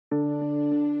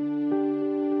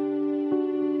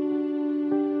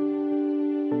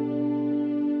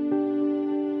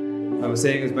I was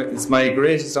saying it's my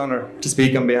greatest honour to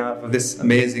speak on behalf of this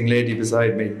amazing lady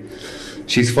beside me.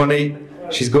 She's funny,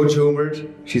 she's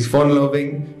good-humoured, she's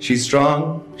fun-loving, she's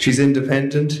strong, she's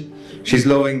independent, she's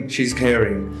loving, she's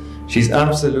caring. She's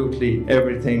absolutely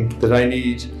everything that I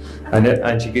need,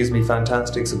 and she gives me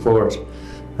fantastic support.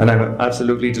 And I'm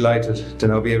absolutely delighted to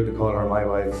now be able to call her my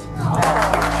wife.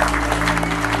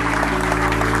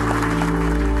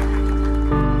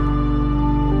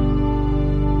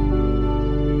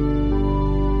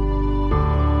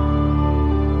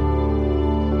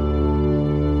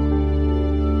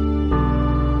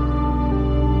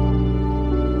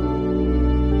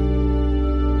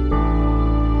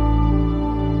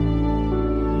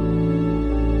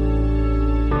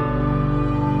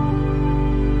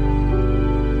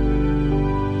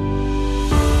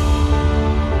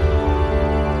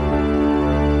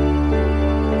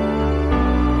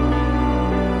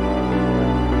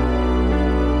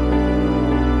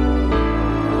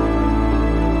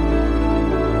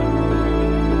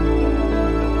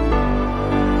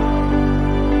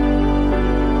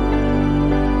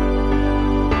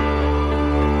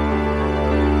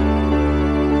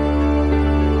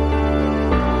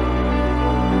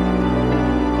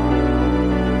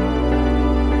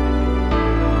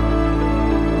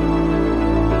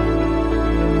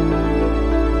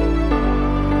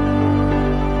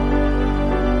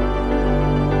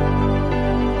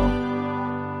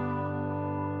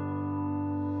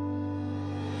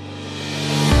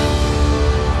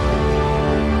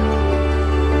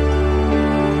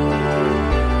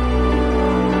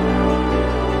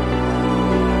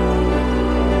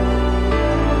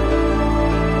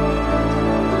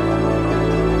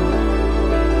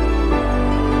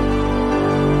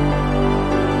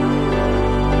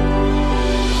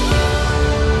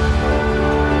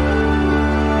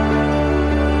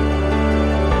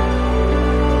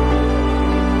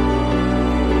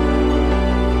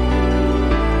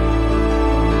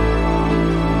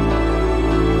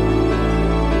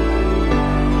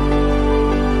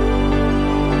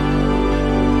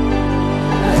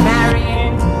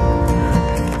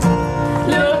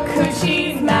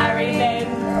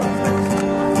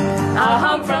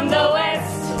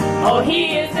 Oh,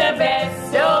 he is the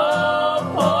best. Oh,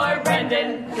 poor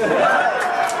Brendan.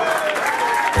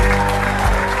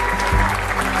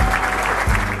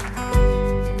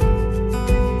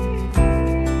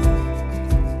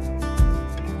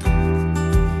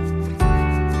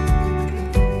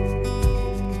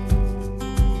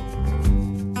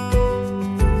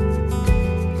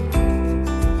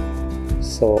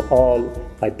 So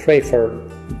I pray for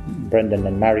Brendan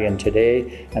and Marian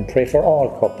today, and pray for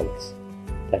all couples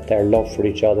that their love for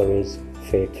each other is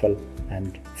faithful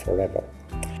and forever.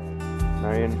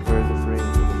 Marian, heard the phrase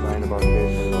with the line about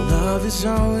faith. Love has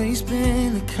always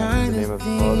been the kind of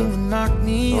thing that knocked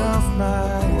me off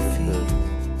my feet.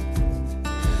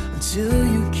 Until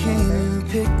you came and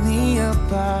picked me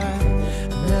up, I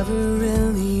never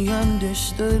really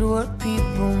understood what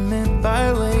people meant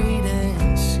by wait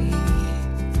and see.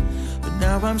 But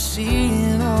now I'm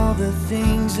seeing all the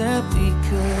things that we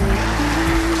could be.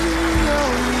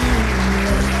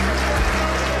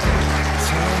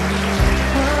 Tell me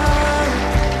why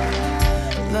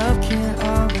love can't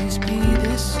always be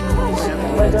this easy.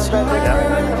 It's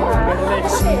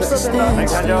hard. Seems to stand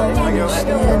still when you're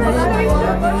standing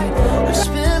by me. I've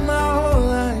spent my whole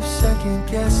life second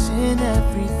guessing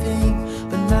everything,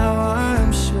 but now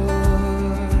I'm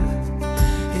sure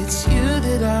it's you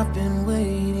that I've been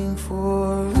waiting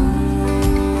for.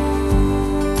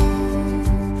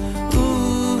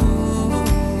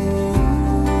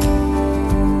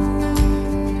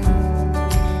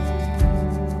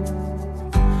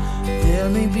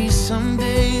 Maybe some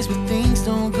days when things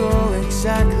don't go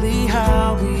exactly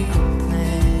how we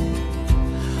planned,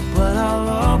 but I'll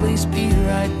always be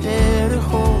right there to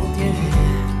hold your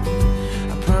hand.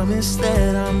 I promise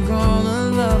that I'm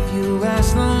gonna love you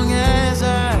as long as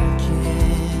I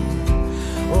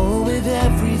can. Oh, with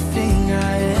everything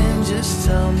I am, just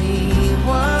tell me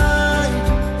why.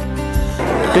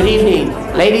 Good evening,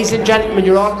 ladies and gentlemen.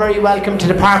 You're all very welcome to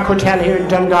the Park Hotel here in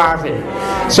Dungarvan.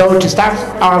 So to start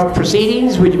our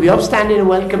proceedings, would you be upstanding and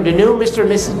welcome the new Mr.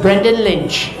 and Mrs. Brendan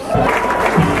Lynch.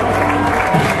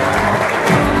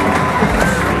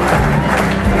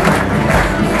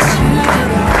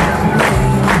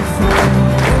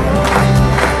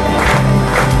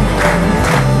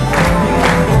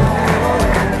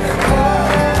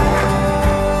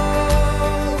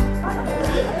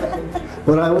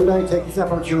 Well, I would like to take this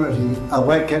opportunity to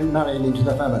welcome Marian into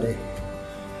the family.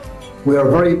 We are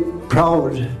very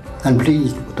proud and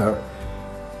pleased with her,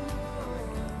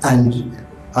 and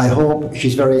I hope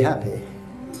she's very happy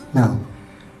now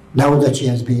that she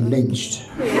has been lynched.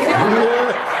 I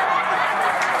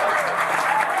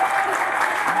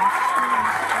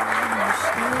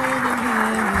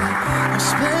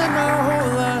spent my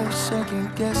whole life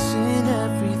second guessing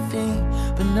everything,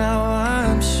 but now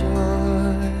I'm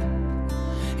sure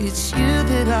it's you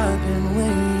that I've been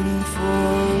waiting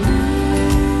for.